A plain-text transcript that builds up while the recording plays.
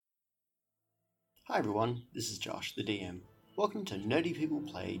Hi everyone, this is Josh, the DM. Welcome to Nerdy People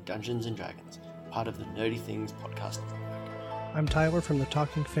Play Dungeons & Dragons, part of the Nerdy Things podcast network. I'm Tyler from the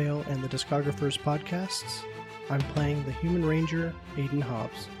Talking Fail and the Discographers podcasts. I'm playing the Human Ranger, Aiden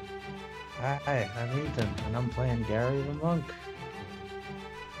Hobbs. Hi, I'm Ethan, and I'm playing Gary the Monk.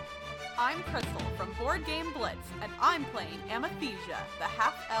 I'm Crystal from Board Game Blitz, and I'm playing Amathesia, the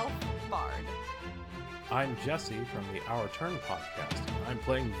half-elf bard. I'm Jesse from the Our Turn podcast, and I'm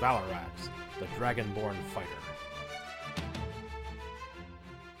playing Valarax, the Dragonborn fighter.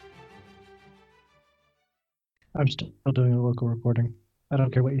 I'm still doing a local recording. I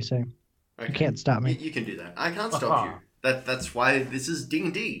don't care what you say. Okay. You can't stop me. You can do that. I can't stop you. That's why this is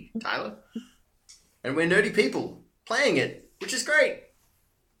D&D, Tyler. And we're nerdy people playing it, which is great.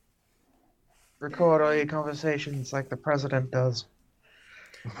 Record all your conversations like the president does.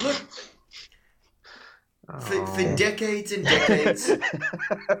 Look, for decades and decades,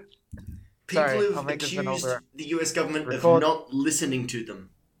 people have accused the US government of not listening to them.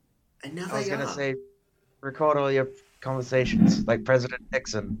 And now they are. I was going to say, record all your conversations like President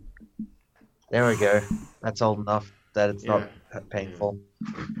Nixon. There we go. That's old enough that it's not painful.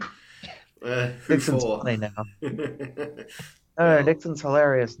 Who Nixon's for? funny now. No, Nixon's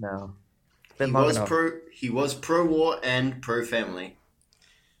hilarious now. He was pro-war and pro-family.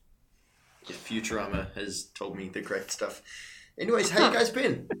 If Futurama has told me the correct stuff. Anyways, how you guys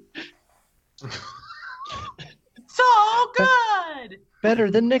been? So good! Better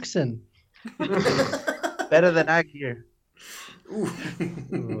than Nixon. Better than Agnew. Ooh.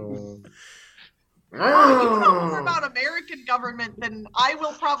 You know more about American government than I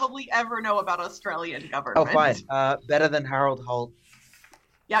will probably ever know about Australian government. Oh, fine. Better than Harold Holt.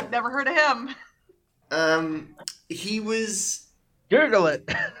 Yep, never heard of him. He was... Google it.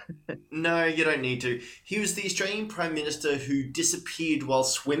 No, you don't need to. He was the Australian Prime Minister who disappeared while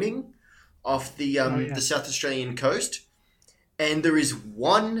swimming off the South Australian coast. And there is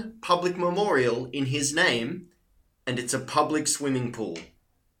one public memorial in his name, and it's a public swimming pool.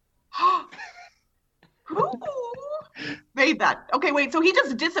 Who made that? Okay, wait, so he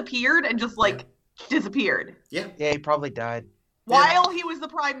just disappeared and just, disappeared? Yeah. Yeah, he probably died. While he was the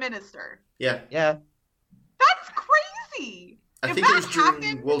Prime Minister? Yeah. Yeah. That's crazy! I think it was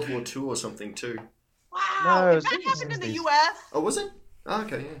during World War II or something, too. Wow, No, it was that in the happened in the 60s. U.S.? Oh, was it? Oh,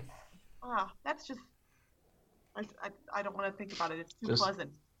 okay, yeah. Wow, that's just... I don't want to think about it. It's too pleasant.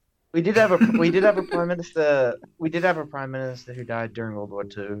 We did have a prime minister. We did have a prime minister who died during World War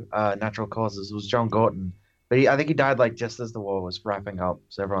II, natural causes. It was John Gorton, but I think he died just as the war was wrapping up.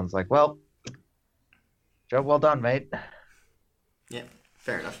 So everyone's like, "Well, job well done, mate." Yeah,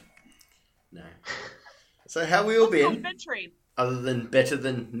 fair enough. No. So how we all been? Other than better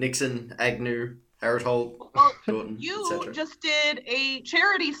than Nixon, Agnew, Harold Holt, Gorton, you etc. just did a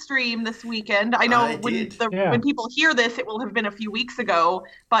charity stream this weekend. I know when people hear this, it will have been a few weeks ago.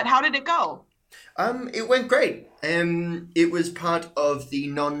 But how did it go? It went great. It was part of the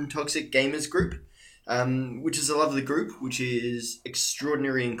Non-Toxic Gamers group, which is a lovely group, which is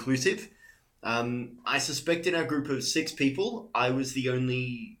extraordinarily inclusive. I suspect in our group of 6 people, I was the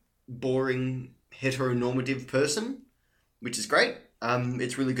only boring heteronormative person, which is great.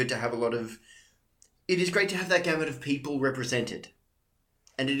 It's really good to have it is great to have that gamut of people represented.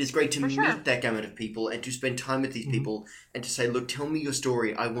 And it is great to meet that gamut of people and to spend time with these people and to say, look, tell me your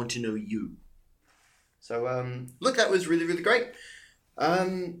story. I want to know you. So, look, that was really, really great.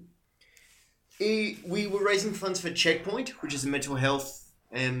 We were raising funds for Checkpoint, which is a mental health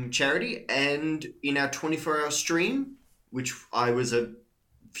charity. And in our 24-hour stream, which I was a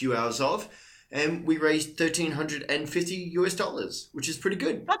few hours of, we raised $1,350, which is pretty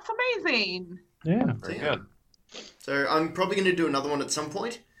good. That's amazing. Yeah. Very good. So I'm probably going to do another one at some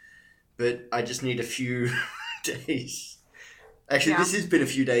point, but I just need a few days. Actually, this has been a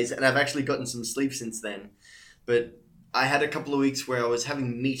few days, and I've actually gotten some sleep since then. But I had a couple of weeks where I was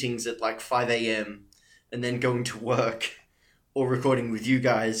having meetings at 5 a.m. and then going to work or recording with you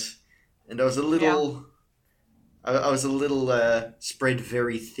guys, and I was a little, spread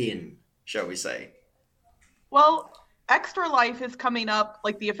very thin, shall we say? Well, Extra Life is coming up,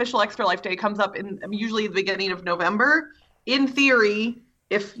 the official Extra Life Day comes up in usually the beginning of November. In theory,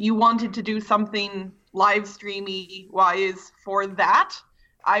 if you wanted to do something live streamy wise for that,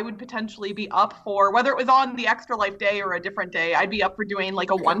 I would potentially be up for, whether it was on the Extra Life Day or a different day, I'd be up for doing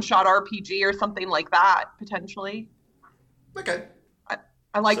a one-shot RPG or something like that, potentially. Okay.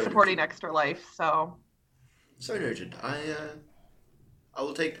 I like supporting Extra Life, so. So noted. I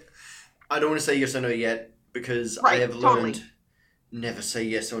will take... I don't want to say yes or no yet, because I have learned never say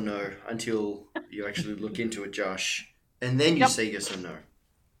yes or no until you actually look into it, Josh. And then you say yes or no.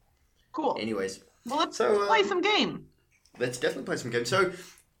 Cool. Anyways, Well, let's So, play some game. Let's definitely play some games. So,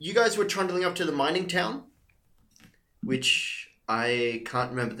 you guys were trundling up to the mining town, which I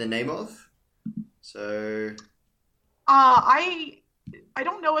can't remember the name of. So, I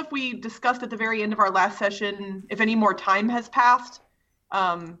don't know if we discussed at the very end of our last session if any more time has passed.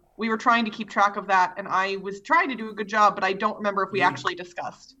 We were trying to keep track of that, and I was trying to do a good job, but I don't remember if we actually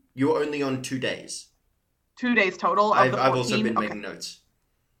discussed. you're only on 2 days. 2 days total of I've the 14? also been Okay. making notes.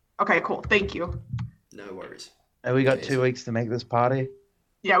 Okay, cool. Thank you. No worries. And we got Yes. 2 weeks to make this party.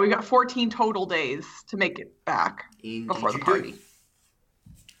 Yeah, we got 14 total days to make it back Indeed before the you party. do.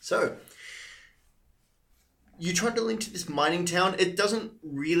 So, you trundle into this mining town. It doesn't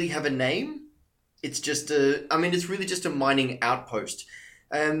really have a name. It's just it's really just a mining outpost.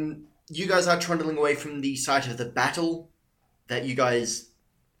 You guys are trundling away from the site of the battle that you guys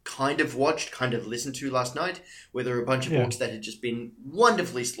kind of watched, kind of listened to last night, where there were a bunch of Yeah. orcs that had just been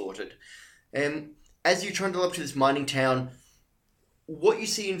wonderfully slaughtered. As you trundle up to this mining town, what you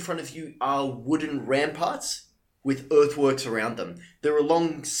see in front of you are wooden ramparts with earthworks around them. There are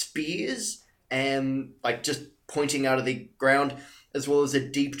long spears and just pointing out of the ground, as well as a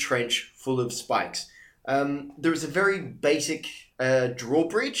deep trench full of spikes. There is a very basic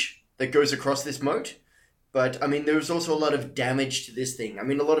drawbridge that goes across this moat, but there's also a lot of damage to this thing.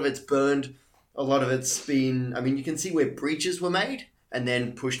 A lot of it's burned, a lot of it's been. You can see where breaches were made and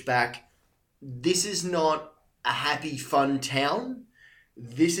then pushed back. This is not a happy, fun town.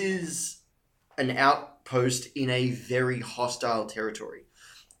 This is an outpost in a very hostile territory.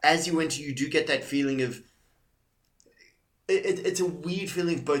 As you enter, you do get that feeling of... It's a weird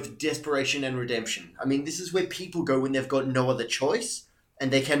feeling of both desperation and redemption. This is where people go when they've got no other choice,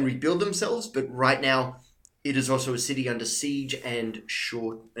 and they can rebuild themselves, but right now, it is also a city under siege and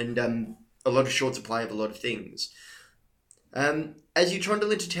a lot of short supply of a lot of things. As you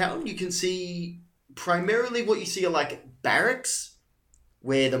trundle into town, you can see primarily what you see are barracks,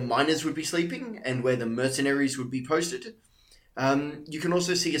 where the miners would be sleeping and where the mercenaries would be posted. You can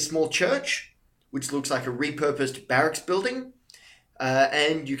also see a small church, which looks like a repurposed barracks building,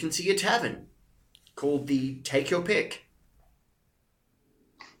 and you can see a tavern called the Take Your Pick.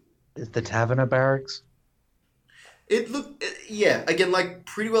 Is the tavern a barracks? Again,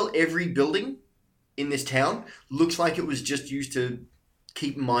 pretty well every building in this town looks like it was just used to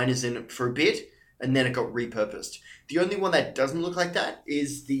keep miners in it for a bit, and then it got repurposed. The only one that doesn't look like that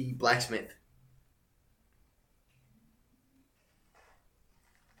is the blacksmith.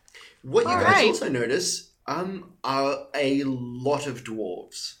 What you guys Alright. also notice are a lot of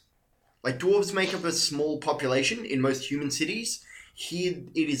dwarves. Dwarves make up a small population in most human cities. Here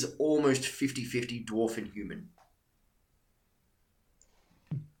it is almost 50-50 dwarf and human.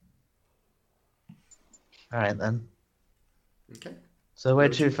 Alright then. Okay. So where Where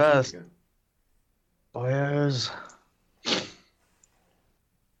to would you first? go? Boys.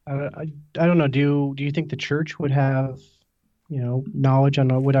 I don't know. Do you think the church would have, knowledge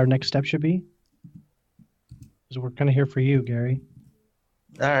on what our next step should be? Because we're kind of here for you, Gary.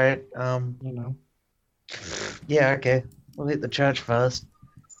 Alright, yeah, okay. We'll hit the church first.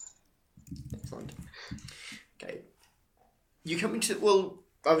 Excellent. Okay. You come into... Well,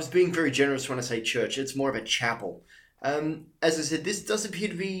 I was being very generous when I say church. It's more of a chapel. As I said, this does appear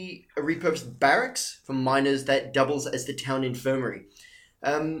to be a repurposed barracks for miners that doubles as the town infirmary.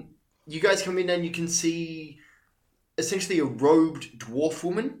 You guys come in and you can see essentially a robed dwarf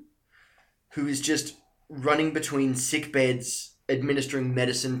woman who is just running between sick beds, administering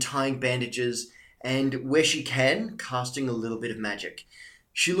medicine, tying bandages, and where she can, casting a little bit of magic.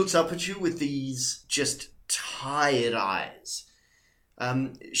 She looks up at you with these just tired eyes.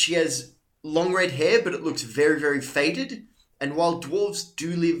 She has long red hair, but it looks very, very faded. And while dwarves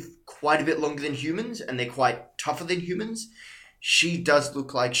do live quite a bit longer than humans, and they're quite tougher than humans, she does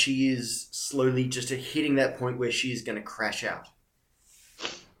look like she is slowly just hitting that point where she is going to crash out.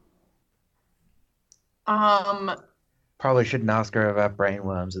 Probably shouldn't ask her about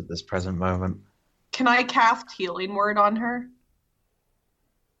brainworms at this present moment. Can I cast Healing Word on her?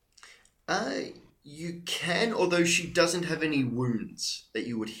 You can, although she doesn't have any wounds that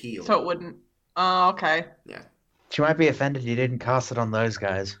you would heal. So it wouldn't. Oh, okay. Yeah. She might be offended you didn't cast it on those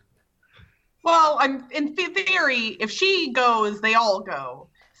guys. Well, I'm in theory, if she goes, they all go.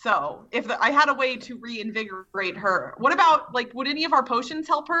 So if I had a way to reinvigorate her, what about would any of our potions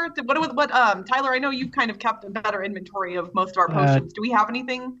help her? Tyler? I know you've kind of kept a better inventory of most of our potions. Do we have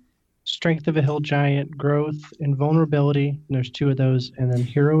anything? Strength of a Hill Giant, Growth, Invulnerability. And there's 2 of those, and then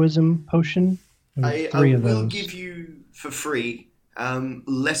Heroism Potion. I 3 of will those. give you for free.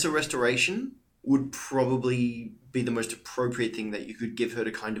 Lesser Restoration would probably be the most appropriate thing that you could give her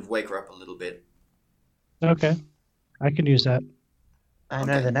to kind of wake her up a little bit. Okay. I can use that. I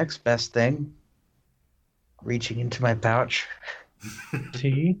know Okay. the next best thing. Reaching into my pouch.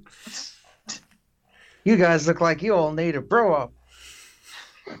 Tea. You guys look like you all need a brew up.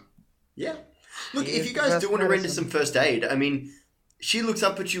 Yeah. Look, Tea if is you the guys best do want to render medicine. some first aid, I mean, she looks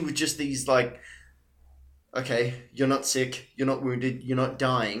up at you with just these, like, okay, you're not sick, you're not wounded, you're not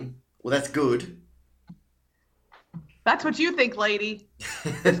dying. Well, that's good. That's what you think, lady.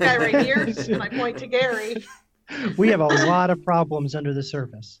 This guy right here, and I point to Gary. We have a lot of problems under the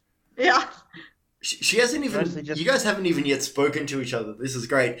surface. Yeah. She hasn't even. Mostly just- You guys haven't even yet spoken to each other. This is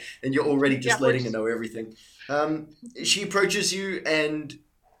great, and you're already just Yeah, we're letting her just- know everything. She approaches you and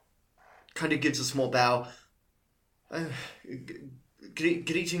kind of gives a small bow.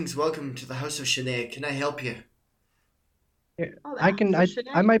 Greetings, welcome to the House of Shanae. Can I help you? Oh, I can. that's a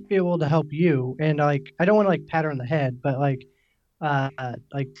I might be able to help you, and like I don't want to like pat her on the head, but like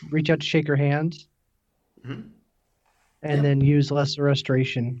reach out to shake her hand, Mhm. and Yeah. then use lesser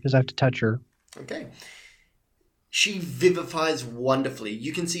restoration because I have to touch her. Okay. She vivifies wonderfully.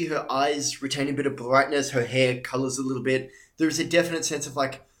 You can see her eyes retain a bit of brightness, her hair colors a little bit. There's a definite sense of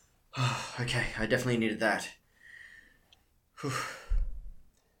like, oh, okay, I definitely needed that. Whew.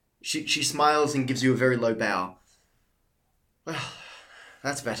 She smiles and gives you a very low bow. Well,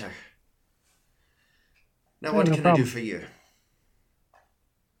 that's better. Now Yeah, what no can I do problem. for you?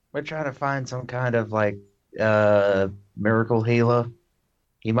 We're trying to find some kind of like miracle healer.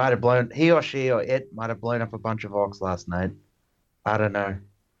 He or she or it might have blown up a bunch of orcs last night. I don't know.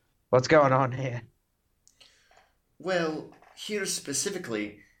 What's going on here? Well, here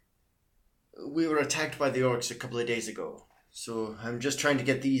specifically, we were attacked by the orcs a couple of days ago. So I'm just trying to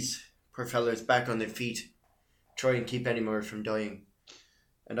get these poor fellas back on their feet. Try and keep any more from dying.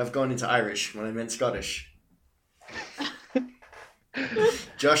 And I've gone into Irish when I meant Scottish.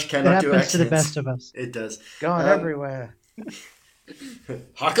 Josh It cannot do happens to the accents. best of us. It does. Going everywhere.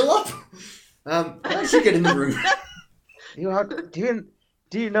 Huckle up! How did you get in the room?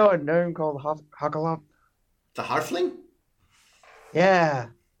 Do you know a gnome called Hucklelup? The Harfling? Yeah.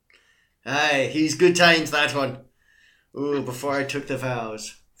 Aye, he's good times, that one. Ooh, before I took the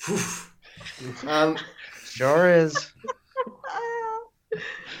vows. Whew. Sure is.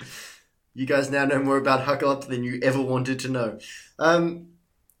 You guys now know more about Huckle Up than you ever wanted to know.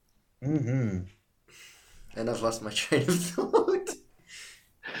 Mm-hmm. And I've lost my train of thought.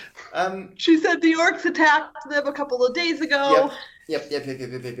 She said the orcs attacked them a couple of days ago. Yep.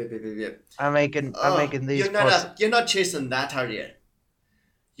 I'm making these. You're not chasing that, are you?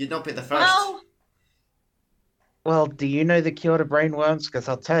 You'd not be the first. Well, do you know the cure to brainworms? Because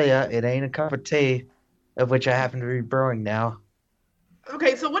I'll tell you, it ain't a cup of tea, of which I happen to be brewing now.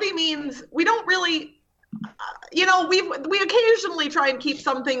 Okay, so what he means, we don't really, we occasionally try and keep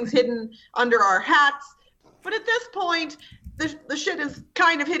some things hidden under our hats, but at this point, the shit is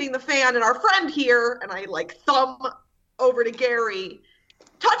kind of hitting the fan, and our friend here, and I like thumb over to Gary,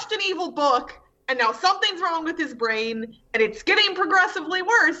 touched an evil book, and now something's wrong with his brain, and it's getting progressively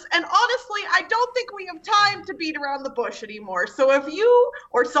worse, and honestly, I don't think we have time to beat around the bush anymore, so if you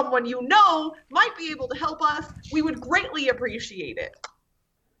or someone you know might be able to help us, we would greatly appreciate it.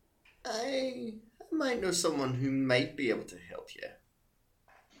 I might know someone who might be able to help you.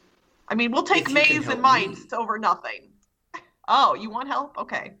 I mean, we'll take If you can maze help and mites me. over nothing. Oh, you want help?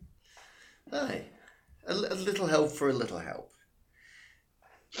 Okay. Aye. A little help for a little help.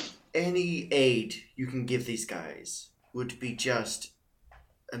 Any aid you can give these guys would be just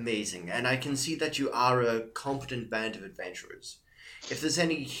amazing. And I can see that you are a competent band of adventurers. If there's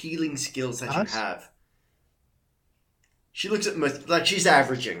any healing skills that you Us? have. She looks at most, like she's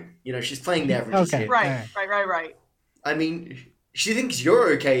averaging. You know, she's playing the averages Okay. here. Right. I mean, she thinks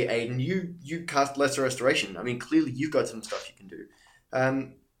you're okay, Aiden. You cast lesser restoration. I mean, clearly you've got some stuff you can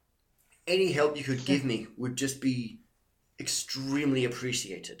do. Any help you could give me would just be extremely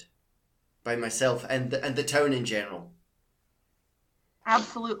appreciated by myself and the town in general.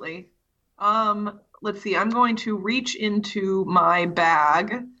 Absolutely. Let's see. I'm going to reach into my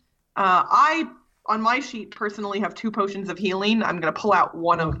bag. On my sheet, personally have 2 potions of healing. I'm going to pull out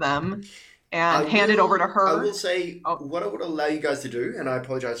one of them and hand it over to her. I will say Oh. what I would allow you guys to do, and I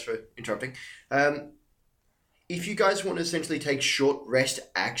apologize for interrupting. If you guys want to essentially take short rest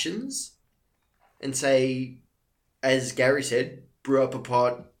actions and say, as Gary said, brew up a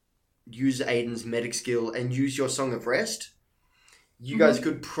pot, use Aiden's medic skill, and use your Song of Rest, you guys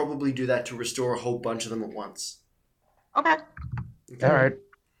could probably do that to restore a whole bunch of them at once. Okay. Okay? All right.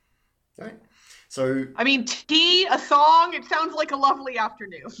 Right. So I mean, tea, a song, it sounds like a lovely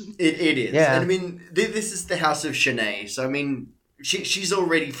afternoon. it is. Yeah. And I mean, this is the House of Shanae. So I mean, she's all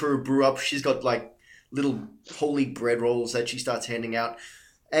ready for a brew up. She's got like little holy bread rolls that she starts handing out.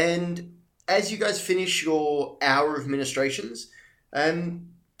 And as you guys finish your hour of ministrations,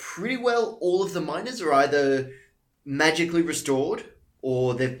 pretty well all of the miners are either magically restored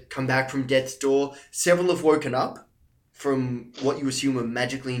or they've come back from death's door. Several have woken up from what you assume are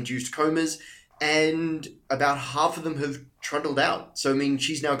magically induced comas, and about half of them have trundled out. So, I mean,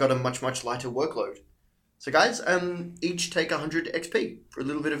 she's now got a much, much lighter workload. So, guys, each take 100 XP for a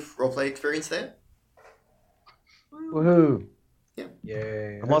little bit of roleplay experience there. Woohoo!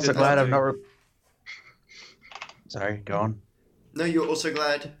 Yay. I'm also I did glad that I'm too. not. Sorry, go on. No, you're also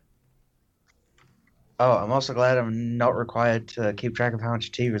glad. Oh, I'm also glad I'm not required to keep track of how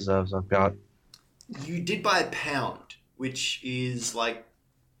much tea reserves I've got. You did buy a pound, which is like,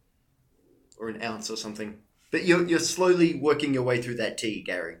 or an ounce or something. But you're slowly working your way through that tea,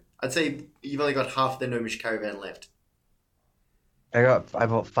 Gary. I'd say you've only got half the Gnomish caravan left. I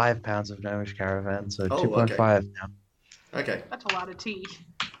bought 5 pounds of Gnomish caravan, so Oh, 2.5 now. Okay, That's a lot of tea.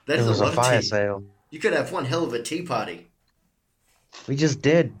 that It is was a a lot fire of tea. sale. You could have one hell of a tea party. We just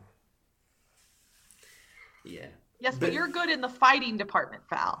did. Yeah. Yes, But- but you're good in the fighting department,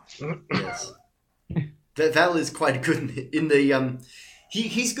 Val. Yes. Val is quite good in the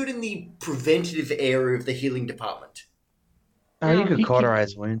he's good in the preventative area of the healing department. Oh, you Yeah. could He-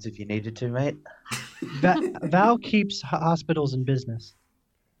 cauterize wounds if you needed to, mate. Val keeps hospitals in business.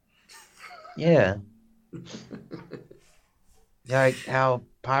 Yeah. Like how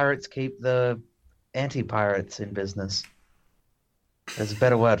pirates keep the anti-pirates in business. There's a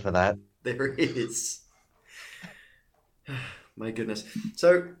better word for that. There is. My goodness.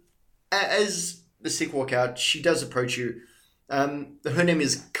 So, as the sick walk out, she does approach you. Her name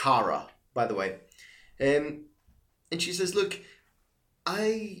is Kara, by the way. And she says, look,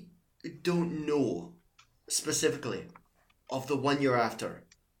 I don't know specifically of the one you're after,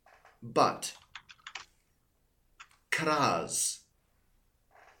 but Kraz,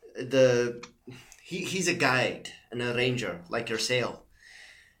 he's a guide and a ranger like yourself.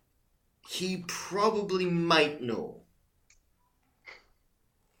 He probably might know.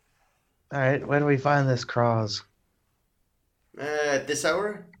 Alright, where do we find this Kraz? At this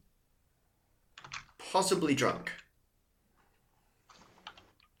hour? Possibly drunk.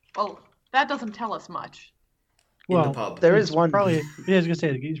 Well, that doesn't tell us much. In Well, the pub. There is He's one. Probably, yeah, I was gonna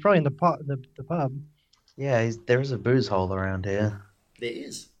say he's probably in the pub. Yeah, there is a booze hole around here. There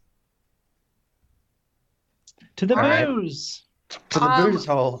is. To the All right. booze. To the Um, booze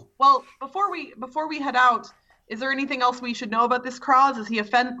hole. Well, before we head out, is there anything else we should know about this Kraz? Is he a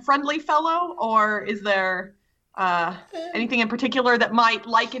friendly fellow, or is there anything in particular that might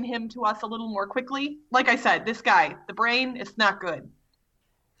liken him to us a little more quickly? Like I said, this guy, the brain, it's not good.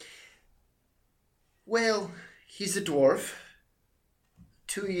 Well, he's a dwarf.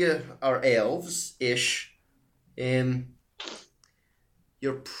 Two of you are elves-ish.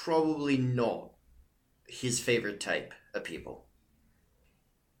 You're probably not his favorite type of people.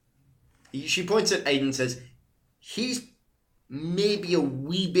 She points at Aiden and says, he's maybe a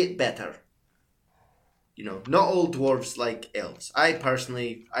wee bit better. You know, not all dwarves like elves. I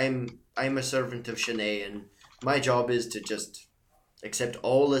personally, I'm a servant of Shanae, and my job is to just accept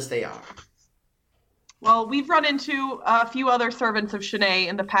all as they are. Well, we've run into a few other servants of Shanae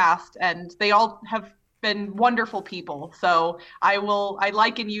in the past, and they all have been wonderful people. So I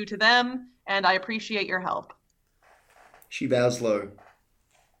liken you to them, and I appreciate your help. She bows low.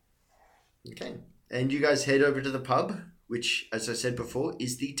 Okay. And you guys head over to the pub, which, as I said before,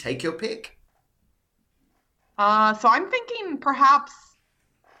 is the take your pick. So I'm thinking perhaps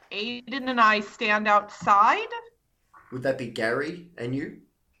Aiden and I stand outside, Would that be Gary and you?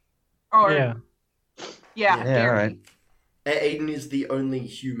 or Yeah. yeah, Yeah, Gary. alright. Aiden is the only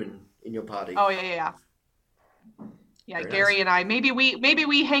human in your party. Oh yeah. Yeah, Very Gary nice. and I. Maybe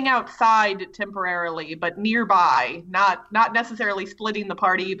we hang outside temporarily, but nearby. Not necessarily splitting the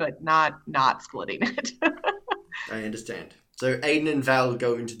party, but not splitting it. I understand. So Aiden and Val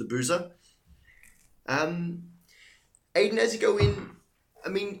go into the boozer. Aiden, as you go in, I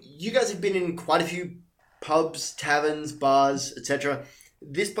mean, you guys have been in quite a few pubs, taverns, bars, etc.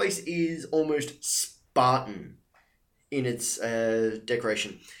 This place is almost Spartan in its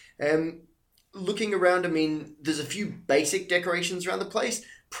decoration. Looking around, I mean, there's a few basic decorations around the place,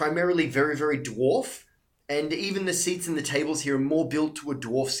 primarily very, very dwarf, and even the seats and the tables here are more built to a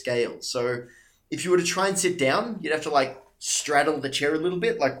dwarf scale. So if you were to try and sit down, you'd have to, like, straddle the chair a little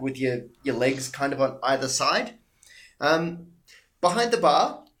bit, like with your legs kind of on either side. Behind the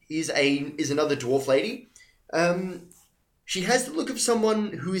bar is another dwarf lady. She has the look of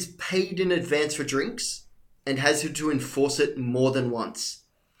someone who is paid in advance for drinks and has to enforce it more than once.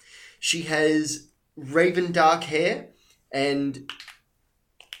 She has raven dark hair, and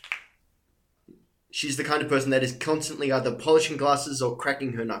she's the kind of person that is constantly either polishing glasses or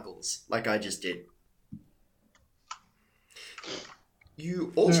cracking her knuckles, like I just did.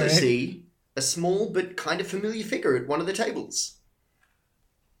 You also Alright. see a small but kind of familiar figure at one of the tables.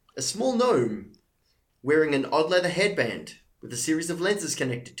 A small gnome wearing an odd leather headband with a series of lenses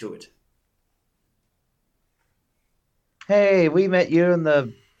connected to it. Hey, we met you in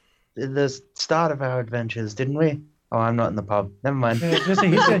the start of our adventures, didn't we? Oh, I'm not in the pub. Never mind. Jesse,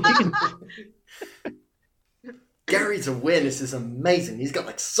 he can. Gary's awareness is amazing. He's got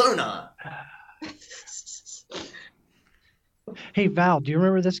like sonar. Hey Val, do you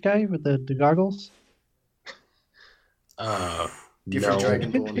remember this guy with the goggles? Different No,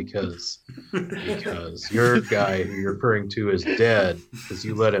 Dragonborn. because your guy who you're referring to is dead because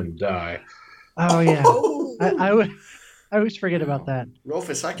you let him die. Oh yeah, Oh! I always forget about that. Roll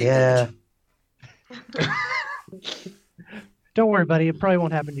for psychic Yeah. damage. Don't worry, buddy. It probably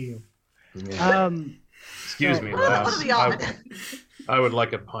won't happen to you. Yeah. Excuse so- me, What are lass. the odds? I would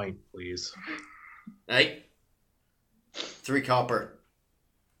like a pint, please. Hey. 3 copper.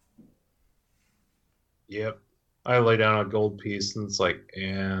 Yep. I lay down a gold piece and it's like,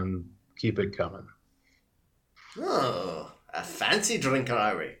 and keep it coming. Oh, a fancy drinker,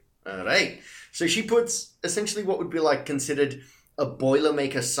 Irie. Alright. So she puts essentially what would be like considered a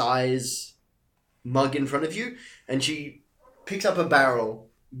Boilermaker size mug in front of you, and she picks up a barrel,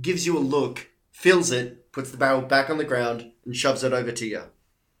 gives you a look, fills it, puts the barrel back on the ground, and shoves it over to you.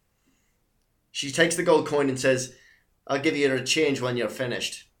 She takes the gold coin and says, I'll give you a change when you're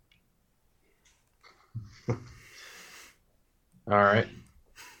finished. All right.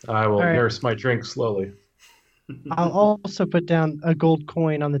 I will All right. nurse my drink slowly. I'll also put down a gold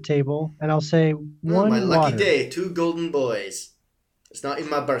coin on the table, and I'll say Oh, one my lucky water. day, 2 golden boys. It's not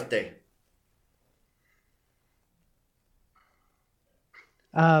even my birthday.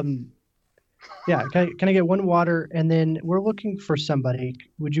 Yeah, can I get one water? And then we're looking for somebody.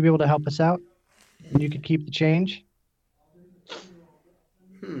 Would you be able to help us out? And you could keep the change.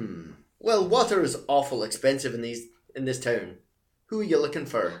 Well, water is awful expensive in this town. Who are you looking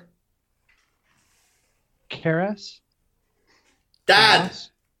for? Karas? Dad! Karas?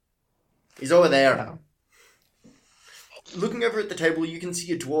 He's over there. Oh. Looking over at the table, you can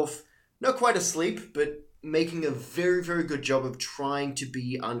see a dwarf, not quite asleep, but making a very, very good job of trying to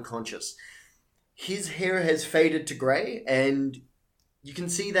be unconscious. His hair has faded to grey, and you can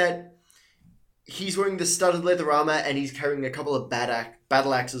see that he's wearing the studded leather armor, and he's carrying a couple of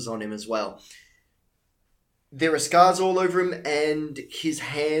battle axes on him as well. There are scars all over him, and his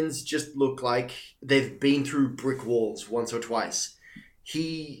hands just look like they've been through brick walls once or twice.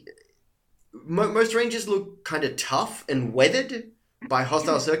 Most rangers look kind of tough and weathered by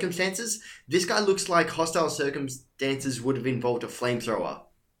hostile circumstances. This guy looks like hostile circumstances would have involved a flamethrower.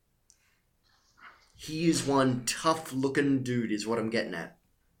 He is one tough-looking dude, is what I'm getting at.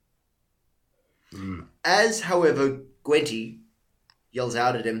 As, however, Gwenty yells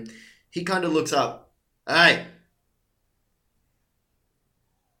out at him, he kind of looks up. Hey!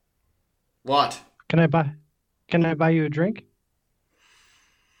 What? Can I buy you a drink?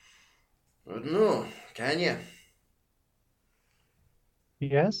 I don't know. Can you?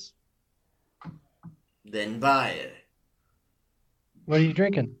 Yes. Then buy it. What are you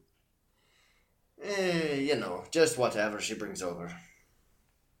drinking? Just whatever she brings over.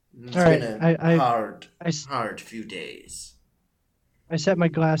 It's All right, been a I hard few days. set my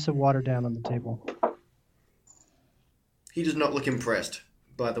glass of water down on the table. He does not look impressed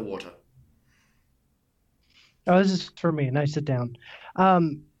by the water. Oh, this is for me, and I sit down.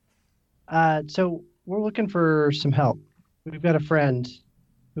 So we're looking for some help. We've got a friend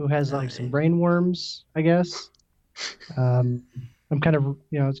who has like some brain worms, I guess. I'm kind of,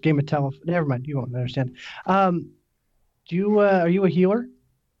 it's a game of telephone. Never mind, you won't understand. Are you a healer?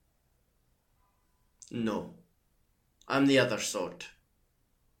 No. I'm the other sort.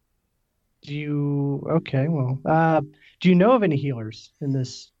 Okay, well, do you know of any healers in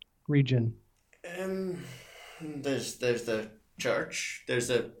this region? There's the church. There's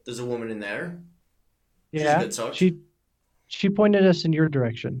a woman in there. She's a Yeah, good sort. she pointed us in your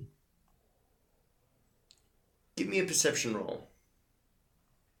direction. Give me a perception roll.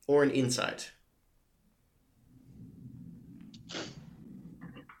 Or an insight.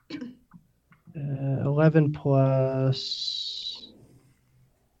 Uh, 11 plus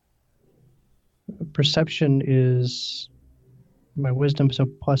perception is my wisdom, so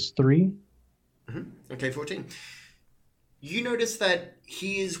 +3. Okay, 14. You notice that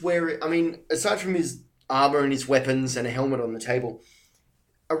he is wearing, aside from his armor and his weapons and a helmet on the table,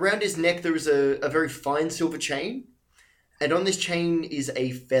 around his neck there is a very fine silver chain, and on this chain is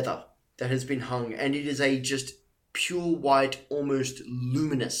a feather that has been hung, and it is a just pure white, almost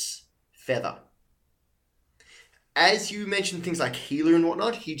luminous feather. As you mention things like healer and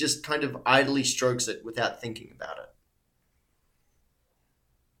whatnot, he just kind of idly strokes it without thinking about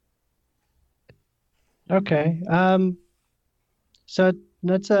it. Okay. So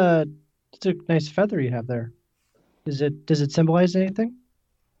that's a nice feather you have there. Does it symbolize anything?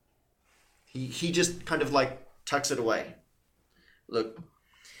 He just kind of like tucks it away. Look,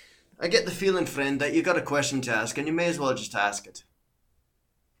 I get the feeling, friend, that you got a question to ask, and you may as well just ask it.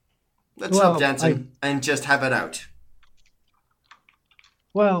 Let's stop dancing and just have it out.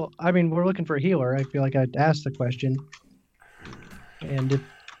 Well, I mean, we're looking for a healer. I feel like I'd ask the question. And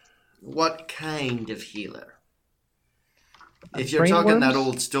What kind of healer? If you're talking that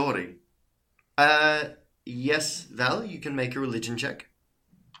old story. Yes, Val, you can make a religion check.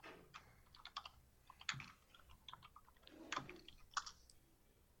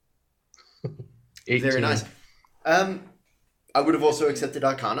 18. Very nice. I would have also accepted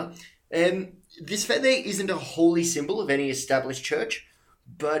Arcana. This feather isn't a holy symbol of any established church,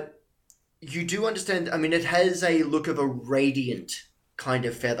 but you do understand, I mean, it has a look of a radiant kind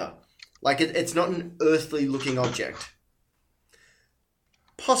of feather. Like, it's not an earthly looking object.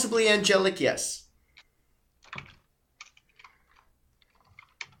 Possibly angelic, yes.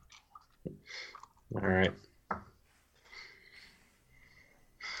 All right.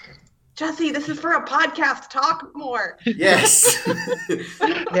 Jesse, this is for a podcast. Talk more. Yes.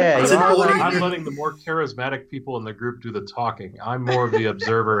 Yeah, It's you an are audio- like- I'm letting the more charismatic people in the group do the talking. I'm more of the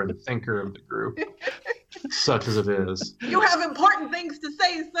observer and thinker of the group, such as it is. You have important things to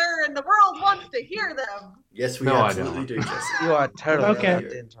say, sir, and the world wants to hear them. Yes, we No, I absolutely do, don't. Jesse. You are totally Okay. allowed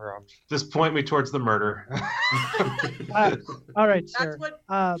to interrupt. Just point me towards the murder. all right, That's sir. what.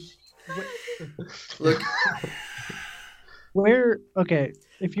 Look, Okay,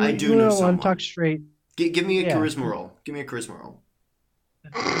 if you I do know want someone. to talk straight, give me a Yeah. charisma roll. Give me a charisma roll.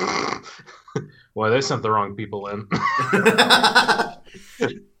 Boy, they sent the wrong people in.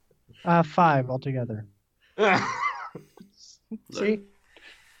 5 altogether. See?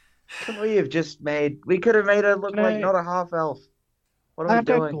 Could we have just made? We could have made her look Can like I- not a half elf. What are we I've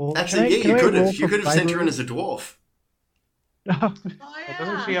got doing? gold. Actually, yeah, Can you I could roll have. You for could have sent her in bribery? as a dwarf. Oh, Well, yeah.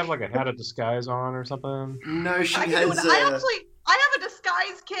 doesn't she have like a hat of disguise on or something? No, she I can do has. it. I have a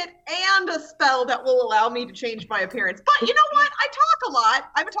disguise kit and a spell that will allow me to change my appearance. But you know what? I talk a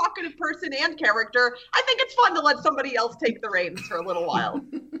lot. I'm a talkative person and character. I think it's fun to let somebody else take the reins for a little while.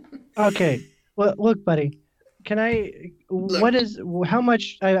 Okay. Well, look, buddy. Can I? Look. How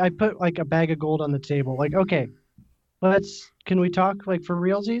much? I put like a bag of gold on the table. Like, okay, Can we talk like for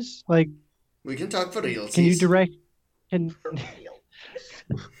realsies? Like, We can talk for real. can you direct? Can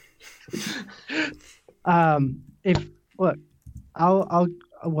if look, I'll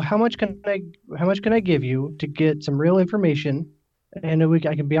how much can I give you to get some real information, and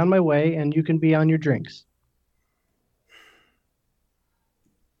I can be on my way, and you can be on your drinks.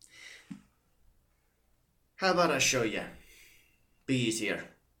 How about I show you? Be easier.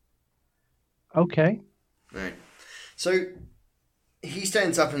 Okay. Right. So he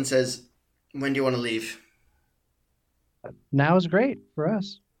stands up and says, "When do you want to leave?" Now is great for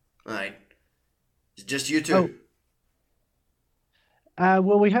us. All right. It's just you two.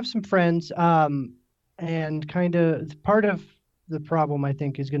 Well, we have some friends, and kind of part of the problem I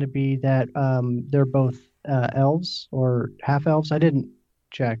think is going to be that they're both elves or half elves. I didn't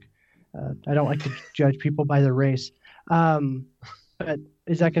check. I don't like to judge people by their race. But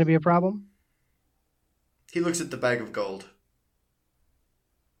is that going to be a problem? He looks at the bag of gold.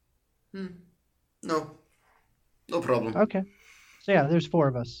 No. No problem. Okay. So yeah, there's 4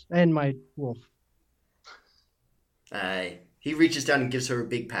 of us and my wolf. Aye. He reaches down and gives her a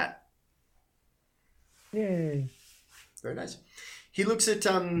big pat. Yay. Very nice. He looks at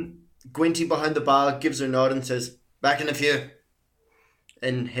Gwenty behind the bar, gives her a nod and says, "Back in a few,"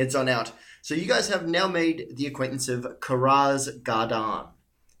 and heads on out. So you guys have now made the acquaintance of Karaz Gardan,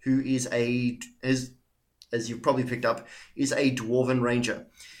 who is as you've probably picked up, is a dwarven ranger.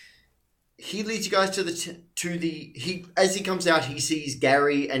 He leads you guys as he comes out, he sees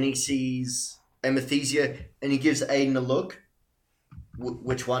Gary and he sees Amathesia, and he gives Aiden a look.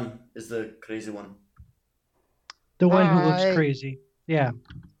 Which one is the crazy one? The one who looks Hi. crazy. Yeah.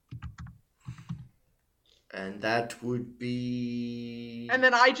 And that would be... And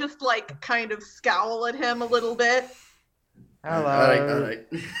then I just like kind of scowl at him a little bit. Hello. All right.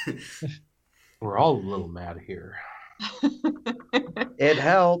 We're all a little mad here. It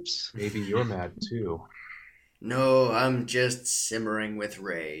helps. Maybe you're mad too. No, I'm just simmering with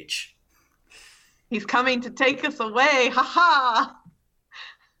rage. He's coming to take us away. Ha ha.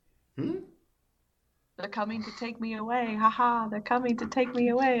 Hmm? They're coming to take me away. Ha ha. They're coming to take me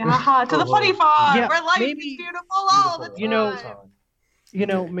away. Ha ha. To the funny farm Yeah, where life maybe- is beautiful all the time. You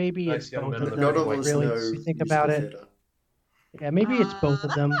know, maybe Nice it's young both men of in them. the Not all Like, of us really, know if you think musical about it. theatre. Yeah, maybe it's both of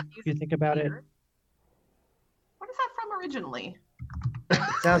That's them. not If you think about it. weird. What is that from originally?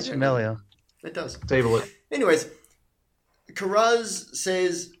 Sounds familiar. It does. Table it. Anyways, Karaz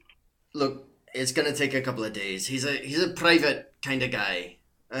says, "Look, it's gonna take a couple of days. He's a private kind of guy.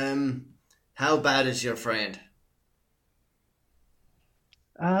 How bad is your friend?"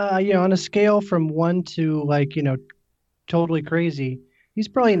 On a scale from 1 to totally crazy, he's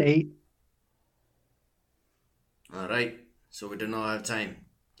probably an 8. All right, so we do not have time.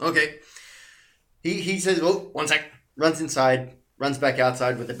 Okay. He says, "Well, one sec." Runs inside, runs back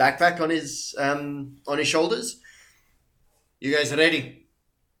outside with the backpack on his shoulders. You guys ready?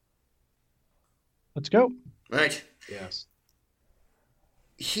 Let's go. Right. Yes.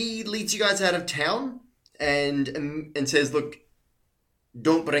 He leads you guys out of town and says, "Look,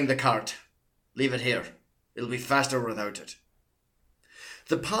 don't bring the cart. Leave it here. It'll be faster without it."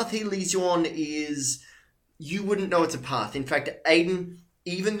 The path he leads you on is, you wouldn't know it's a path. In fact, Aiden,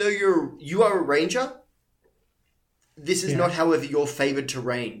 even though you are a ranger, this is Yeah. not, however, your favored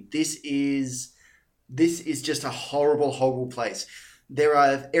terrain. This is just a horrible, horrible place. There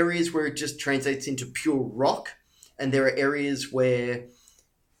are areas where it just translates into pure rock, and there are areas where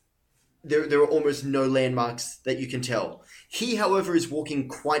there are almost no landmarks that you can tell. He, however, is walking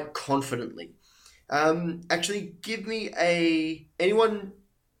quite confidently. Actually, give me anyone.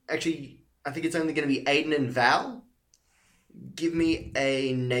 Actually, I think it's only going to be Aiden and Val. Give me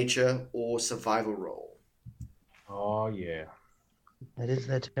a nature or survival roll. Oh yeah. That is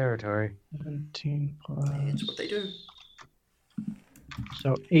their territory. 17 It's plus. what they do.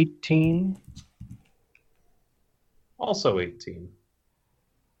 So 18. Also 18.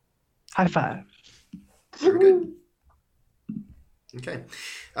 High five. Very good. Okay.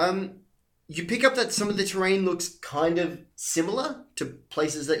 You pick up that some of the terrain looks kind of similar to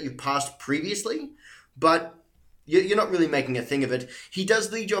places that you've passed previously, but you're not really making a thing of it. He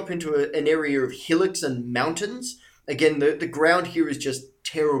does lead you up into an area of hillocks and mountains. Again, the ground here is just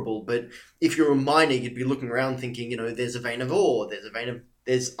terrible, but if you're a miner, you'd be looking around thinking, there's a vein of ore,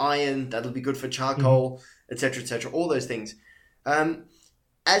 there's iron, that'll be good for charcoal, etc., all those things.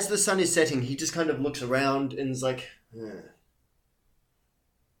 As the sun is setting, he just kind of looks around and is like,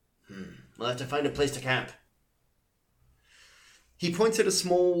 we'll have to find a place to camp. He points at a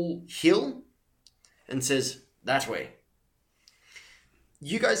small hill and says, that way.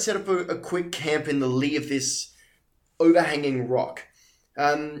 You guys set up a quick camp in the lee of this overhanging rock.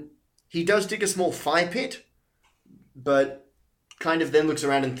 He does dig a small fire pit, but kind of then looks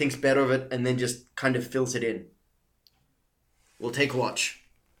around and thinks better of it and then just kind of fills it in. We'll take watch.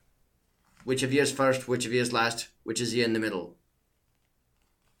 Which of you is first? Which of you is last? Which is you in the middle?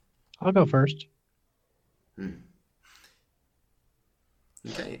 I'll go first.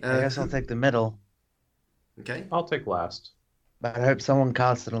 Okay. I guess I'll take the middle, Okay. I'll take last. but I hope someone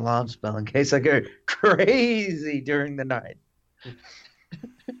casts an alarm spell in case I go crazy during the night.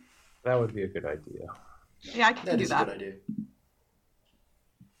 That would be a good idea. Yeah, I can That do is a that. good idea.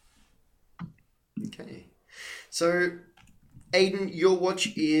 Okay. So, Aiden, your watch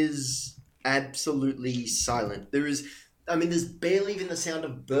is absolutely silent. There's barely even the sound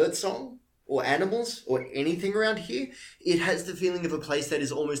of birdsong or animals or anything around here. It has the feeling of a place that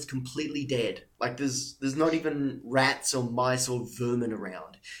is almost completely dead. Like there's not even rats or mice or vermin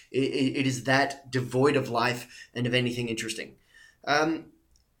around. It is that devoid of life and of anything interesting.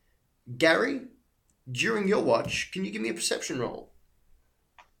 Gary, during your watch, can you give me a perception roll?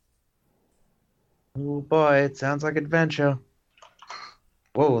 Oh boy, it sounds like adventure.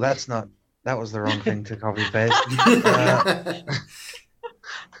 Whoa, that was the wrong thing to copy paste.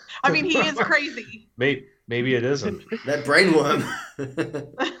 I mean, he is crazy. Maybe it isn't. That brainworm.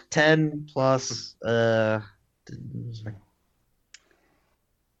 10 plus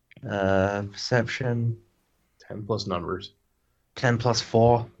perception. 10 plus numbers. 10 plus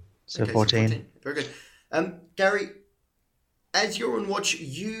 4, so Okay, 14. Very good. Gary, as you're on watch,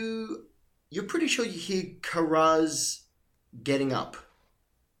 you're pretty sure you hear Karaz getting up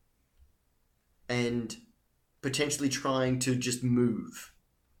and potentially trying to just move,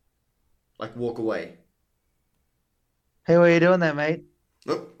 like walk away. Hey, what are you doing there, mate?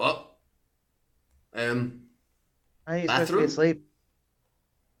 Oh, what? Are you supposed to Bathroom? be asleep?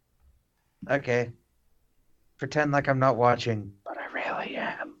 Okay. Pretend like I'm not watching, but I really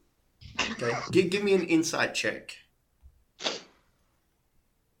am. Okay. Give me an insight check. This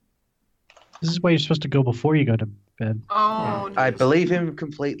is why you're supposed to go before you go to bed. Oh, I believe him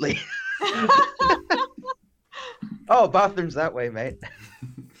completely. Oh, bathroom's that way, mate.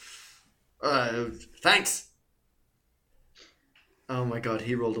 Thanks. Oh my god,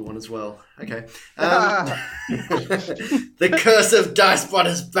 he rolled a 1 as well. Okay. The curse of Dicebot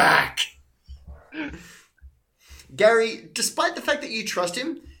is back. Gary, despite the fact that you trust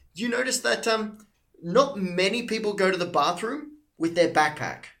him, you notice that not many people go to the bathroom with their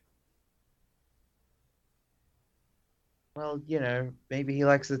backpack. Well, maybe he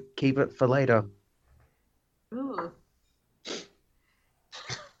likes to keep it for later. Ooh.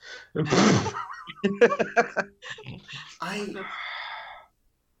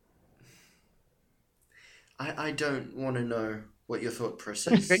 I don't want to know what your thought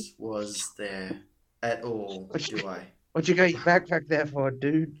process was there at all, do I? What you got your backpack there for,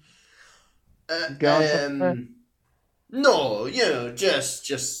 dude? Going somewhere? No, just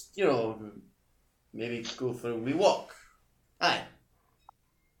maybe go for a wee walk. Aye.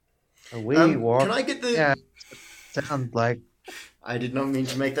 A wee walk? Can I get the... Yeah, sounds like... I did not mean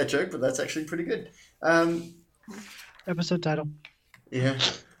to make that joke, but that's actually pretty good. Episode title. Yeah.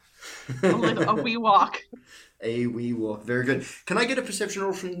 A wee walk. A wee walk. Very good. Can I get a perception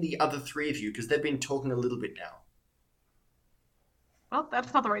roll from the other three of you? Because they've been talking a little bit now. Well,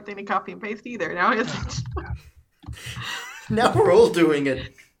 that's not the right thing to copy and paste either, now is it? Now we're all doing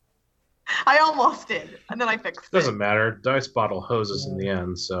it. I almost did, and then I fixed it. Doesn't matter. Dice bottle hoses in the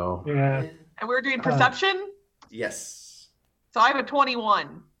end, so. Yeah. And we're doing perception, Yes. so I have a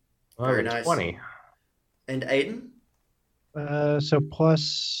 21. Very nice. 20. And Aiden? So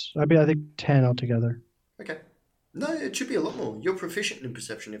plus, I think 10 altogether. Okay. No, it should be a lot more. You're proficient in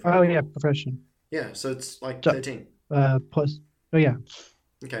perception. If Oh, yeah, profession. Yeah, so it's like So- 13. Plus, oh, yeah.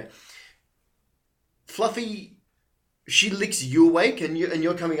 Okay. Fluffy, she licks you awake and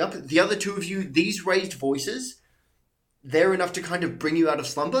you're coming up. The other two of you, these raised voices, they're enough to kind of bring you out of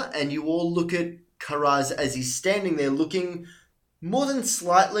slumber, and you all look at Karaz as he's standing there looking more than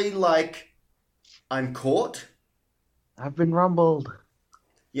slightly like, I'm caught. I've been rumbled.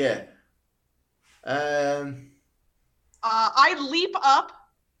 Yeah. I leap up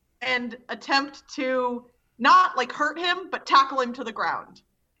and attempt to not like hurt him, but tackle him to the ground.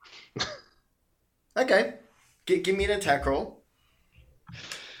 Okay. Give me an attack roll.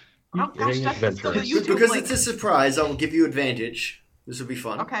 Oh gosh, Getting that's still the adventurous. YouTube Because link. it's a surprise, I will give you advantage. This will be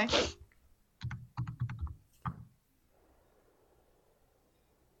fun. Okay.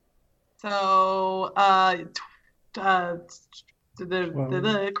 So, the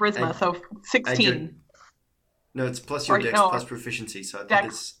charisma, and- so 16. No, it's plus your Or- dex no, plus proficiency, so I think dex.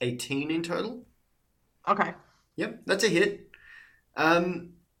 it's 18 in total. Okay. Yep, that's a hit.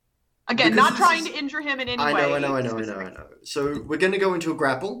 Again, Because not this trying is- to injure him in any I way. know. So we're going to go into a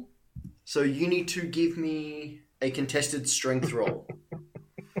grapple. So you need to give me a contested strength roll.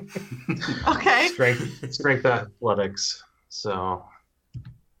 Okay. Strength athletics. So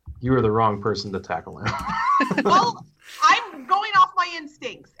you were the wrong person to tackle him. Well, I'm going off my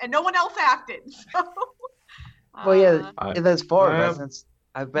instincts, and no one else acted. So, Well, yeah, I- there's four of I us.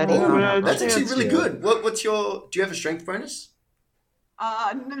 I bet Oh, he don't man, have That's much actually chance really here. good. What's your... Do you have a strength bonus?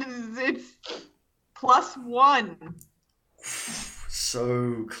 it's +1.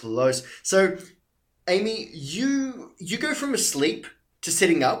 So close. So, Amy, you go from asleep to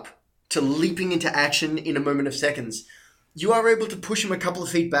sitting up to leaping into action in a moment of seconds. You are able to push him a couple of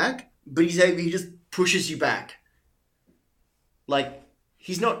feet back, but he just pushes you back. Like,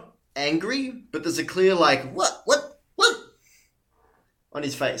 he's not angry, but there's a clear what on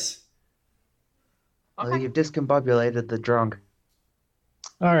his face. Well, Okay. you've discombobulated the drunk.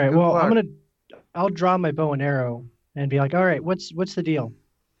 All right. Good Well, luck. I'll draw my bow and arrow and be like, all right, what's the deal?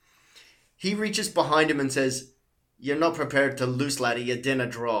 He reaches behind him and says, "You're not prepared to loose laddie your dinner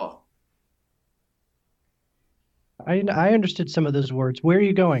draw." I understood some of those words. Where are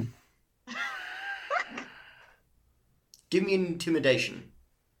you going? Give me an intimidation.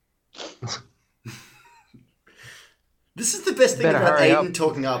 This is the best thing Better about hurry Aiden up.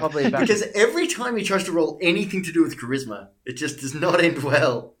 talking up. Probably about Because every time he tries to roll anything to do with charisma, it just does not end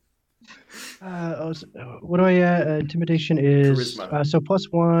well. What do I? Intimidation is Charisma. so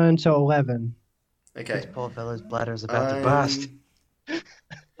 +1, so 11. Okay. This poor fella's bladder's about to burst.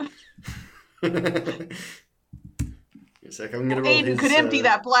 A sec, I'm gonna roll Aiden his, could empty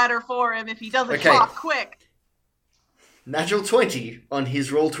that bladder for him if he doesn't Okay. talk quick. Natural 20 on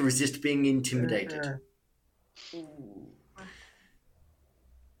his roll to resist being intimidated. Give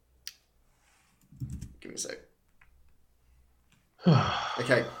me a sec.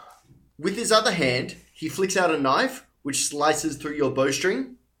 Okay. With his other hand, he flicks out a knife, which slices through your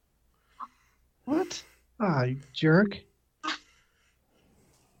bowstring. What? Ah, you jerk.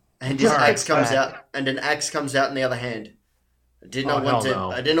 And his Alright, axe comes back. out, and an axe comes out in the other hand. I did not Oh, want hell it.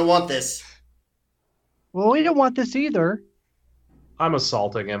 no. I didn't want this. Well, we don't want this either. I'm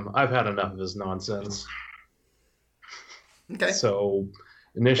assaulting him. I've had enough of his nonsense. Okay. So,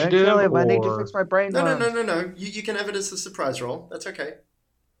 Don't initiative kill him. I need to or... fix my brain. No. worms. You can have it as a surprise roll. That's okay.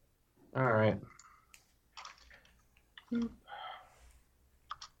 All right.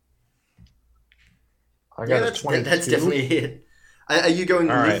 I got Yeah, a that's 22. definitely a hit. Are you going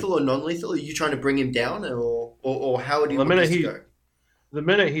All right. lethal or non-lethal? Are you trying to bring him down, or how would you The want minute this to he- go? The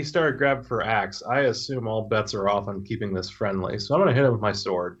minute he started grabbing for axe, I assume all bets are off on keeping this friendly. So I'm going to hit him with my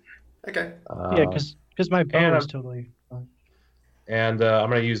sword. Okay. Yeah, because my bow and is I'm- totally fine. And I'm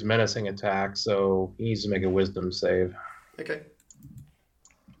going to use menacing attack, so he needs to make a wisdom save. Okay.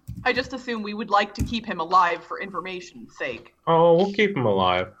 I just assume we would like to keep him alive for information's sake. Oh, we'll keep him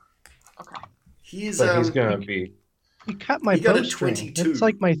alive. Okay. He's But he's going to be... You cut my he got a bowstring. 22 It's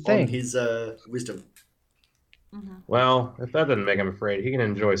like my on thing. his wisdom. Mm-hmm. Well, if that didn't make him afraid, he can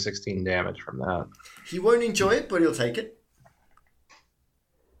enjoy 16 damage from that. He won't enjoy it, but he'll take it.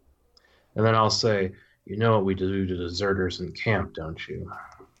 And then I'll say, you know what we do to deserters in camp, don't you?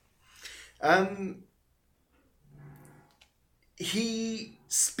 He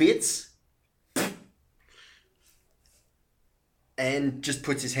spits and just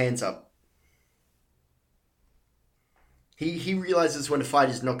puts his hands up. He realizes when a fight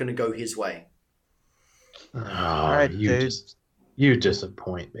is not going to go his way. Oh, right, dude. You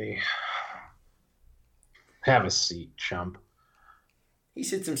disappoint me. Have a seat, chump. He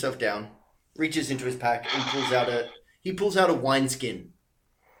sits himself down, reaches into his pack, and pulls out a wineskin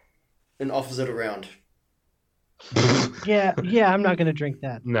and offers it around. Yeah, I'm not gonna drink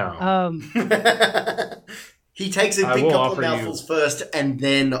that. No. He takes a I big will couple of offer you- mouthfuls first and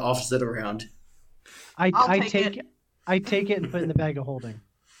then offers it around. I I'll take take it and put it in the bag of holding.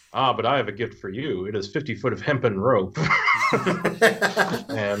 But I have a gift for you. It is 50 foot of hempen rope.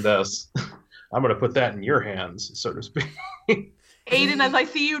 And I'm going to put that in your hands, so to speak. Aiden, as I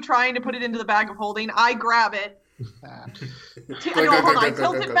see you trying to put it into the bag of holding, I grab it. I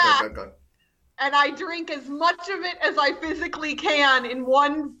tilt it back, and I drink as much of it as I physically can in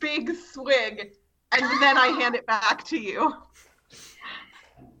one big swig, and then I hand it back to you.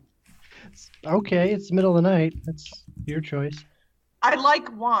 Okay, it's the middle of the night. That's your choice. I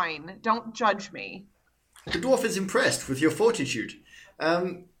like wine. Don't judge me. The dwarf is impressed with your fortitude.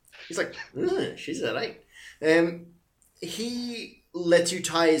 He's like, she's all right. He lets you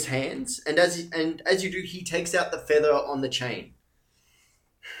tie his hands, and as you do, he takes out the feather on the chain.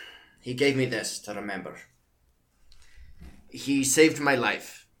 He gave me this to remember. He saved my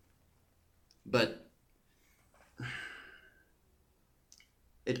life, but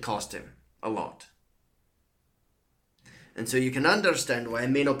it cost him a lot. And so you can understand why I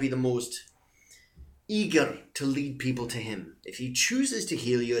may not be the most eager to lead people to him. If he chooses to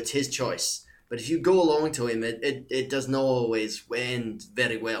heal you, it's his choice. But if you go along to him, it does not always end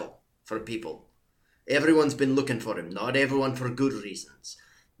very well for people. Everyone's been looking for him, not everyone for good reasons.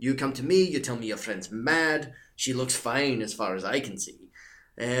 You come to me, you tell me your friend's mad, she looks fine as far as I can see.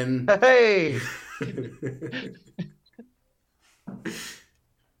 Hey!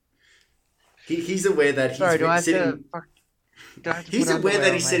 He's aware that he's Sorry, do I have sitting... to? Do I have to He's put aware underwear that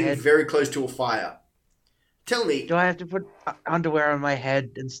on he's my sitting head? very close to a fire. Tell me, Do I have to put underwear on my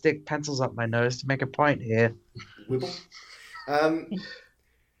head and stick pencils up my nose to make a point here? Wibble.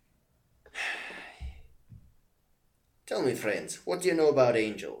 Tell me, friends, what do you know about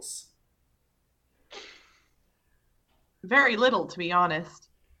angels? Very little, to be honest.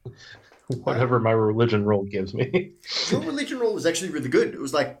 Whatever my religion roll gives me. Your religion roll was actually really good. It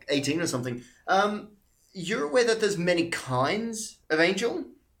was like 18 or something. You're aware that there's many kinds of angel?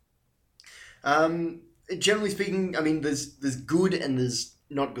 Generally speaking, I mean, there's good and there's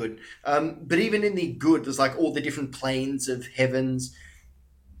not good. But even in the good, there's like all the different planes of heavens.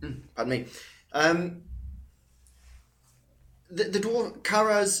 Pardon me. The dwarf,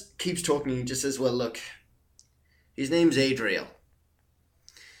 Karaz, keeps talking and just says, well, look, his name's Adriel.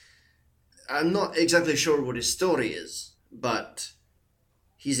 I'm not exactly sure what his story is, but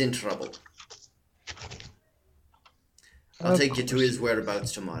he's in trouble. I'll Of take you to course. his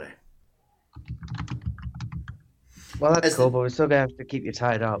whereabouts tomorrow. Well, that's As cool, the- but we're still gonna have to keep you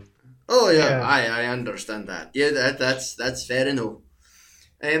tied up. Oh yeah, Yeah. I understand that. Yeah, that's fair enough.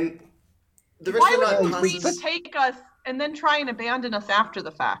 The rest Why of the would night he passes take us and then try and abandon us after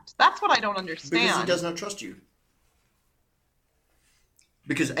the fact? That's what I don't because understand. he does not trust you.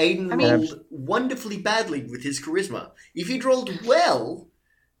 because Aiden I mean- rolled wonderfully badly with his charisma. If he'd rolled well,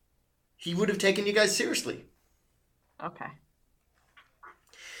 he would have taken you guys seriously. Okay.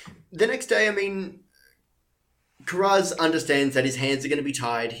 The next day, I mean, Karaz understands that his hands are going to be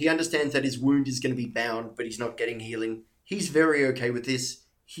tied. He understands that his wound is going to be bound, but he's not getting healing. He's very okay with this.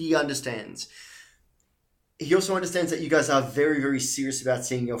 He understands. He also understands that you guys are very, very serious about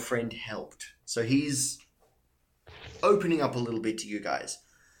seeing your friend helped. So he's opening up a little bit to you guys.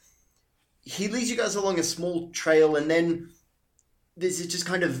 He leads you guys along a small trail, and then there's just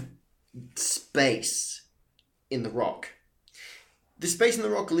kind of space in the rock. The space in the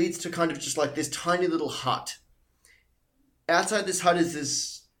rock leads to kind of just like this tiny little hut. Outside this hut is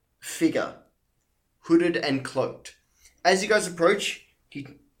this figure, hooded and cloaked. As you guys approach,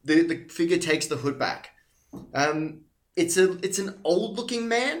 the figure takes the hood back. It's an old looking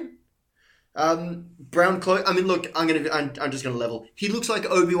man. Brown cloak. I mean, look, I'm just gonna level. He looks like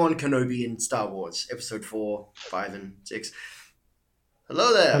Obi-Wan Kenobi in Star Wars, Episode 4, 5, and 6.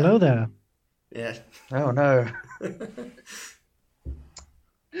 Hello there. Hello there. Yeah. Oh no.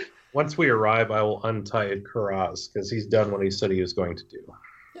 Once we arrive, I will untie Karaz because he's done what he said he was going to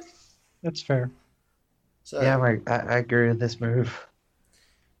do. That's fair. So, Yeah, I agree with this move.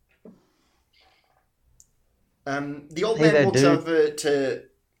 the old Hey man there, walks dude. over to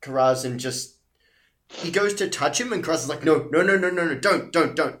Karaz and he goes to touch him, and Karaz is like, no,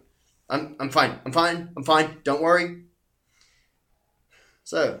 don't. I'm fine, don't worry.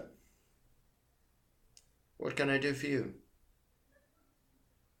 So, what can I do for you?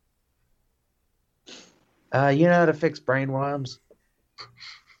 You know how to fix brain worms?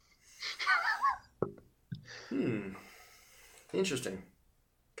 Interesting.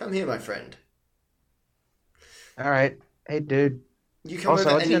 Come here, my friend. All right. Hey, dude. You come Also,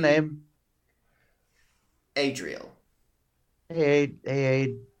 over what's and your name? Adriel.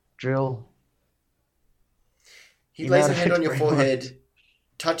 Hey, Drill. He You know lays how a to hand fix on your brain forehead,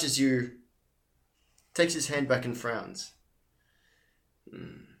 touches you, takes his hand back and frowns.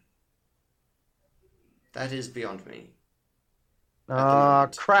 That is beyond me Oh,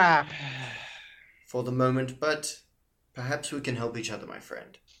 moment. crap. for the moment, but perhaps we can help each other, my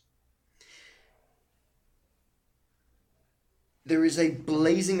friend. There is a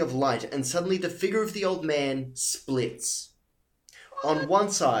blazing of light, and suddenly the figure of the old man splits. On one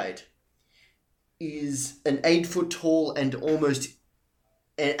side is an 8-foot tall and an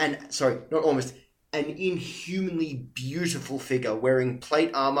inhumanly beautiful figure wearing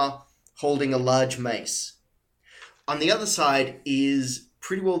plate armor, holding a large mace. On the other side is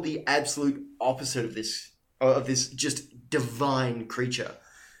pretty well the absolute opposite of this just divine creature.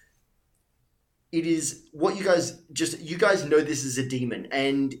 It is what you guys know this is a demon,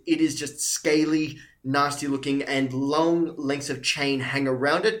 and it is just scaly, nasty looking, and long lengths of chain hang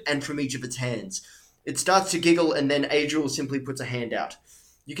around it and from each of its hands. It starts to giggle, and then Adriel simply puts a hand out.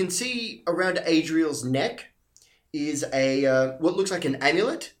 You can see around Adriel's neck is a what looks like an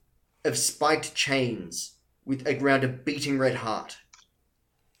amulet of spiked chains with around a beating red heart.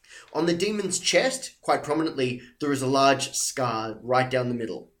 On the demon's chest, quite prominently, there is a large scar right down the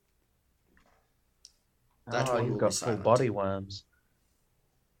middle. That one will You've be got full silent. body worms.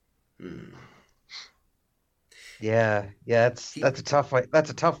 Yeah, that's a tough one. That's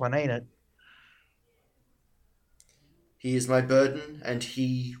a tough one, ain't it? He is my burden, and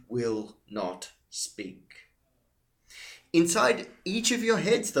he will not speak. Inside each of your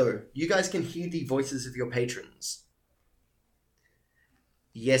heads, though, you guys can hear the voices of your patrons.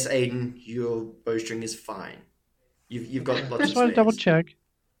 Yes, Aiden, your bowstring is fine. You've got lots of Just want to space. double check.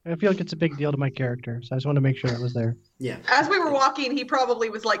 I feel like it's a big deal to my character, so I just want to make sure that was there. Yeah, As we were walking, he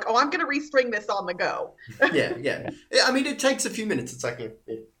probably was like, "Oh, I'm gonna restring this on the go." yeah. I mean, it takes a few minutes. It's like,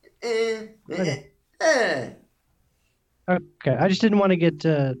 Okay, I just didn't want to get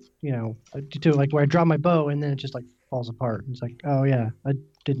to like where I draw my bow and then it just like falls apart. It's like, oh yeah, I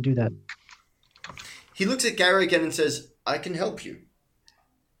didn't do that. He looks at Gary again and says, I can help you.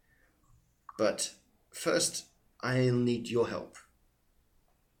 But first, I'll need your help.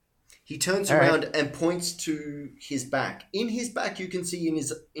 He turns All right. around and points to his back. In his back, you can see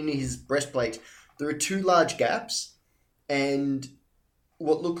in his breastplate, there are two large gaps and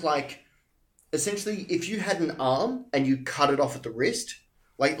what look like, essentially, if you had an arm and you cut it off at the wrist,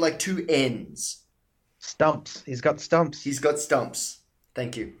 like two ends. Stumps. He's got stumps. He's got stumps.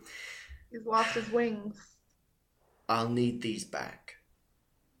 Thank you. He's lost his wings. I'll need these back.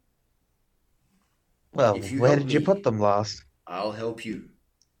 Well, If you where help did you me- put them last? I'll help you.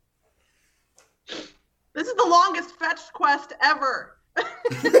 This is the longest fetch quest ever.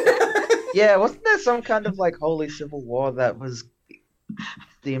 Yeah, wasn't there some kind of like holy civil war that was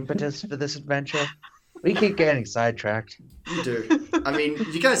the impetus for this adventure. We keep getting sidetracked. You do. I mean,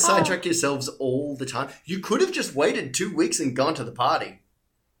 you guys sidetrack yourselves all the time. You could have just waited 2 weeks and gone to the party.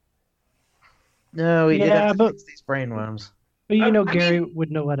 No, we did Yeah, have to but- fix these brainworms. But you know, I Gary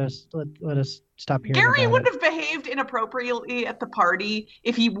wouldn't have let us stop hearing Gary about would it. have behaved inappropriately at the party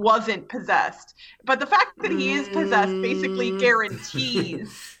if he wasn't possessed. But the fact that he is possessed basically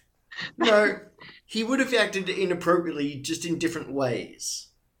guarantees. No, he would have acted inappropriately, just in different ways.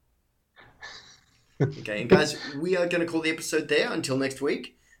 Okay, and guys, we are going to call the episode there until next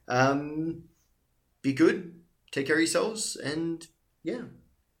week. Be good, take care of yourselves, and yeah,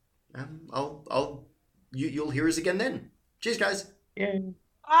 you'll hear us again then. Cheers, guys. Yeah.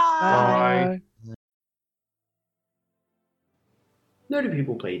 Bye. Bye. Nerdy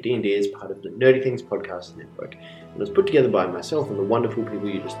People Play D&D is part of the Nerdy Things Podcast Network and was put together by myself and the wonderful people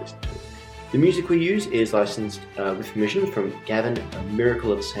you just listened to. The music we use is licensed with permission from Gavin, A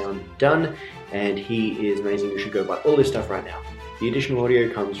Miracle of Sound Done, and he is amazing. You should go buy all this stuff right now. The additional audio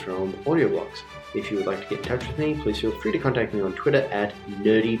comes from Audioblocks. If you would like to get in touch with me, please feel free to contact me on Twitter at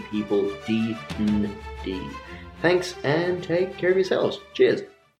NerdyPeopleDND. Thanks, and take care of yourselves. Cheers.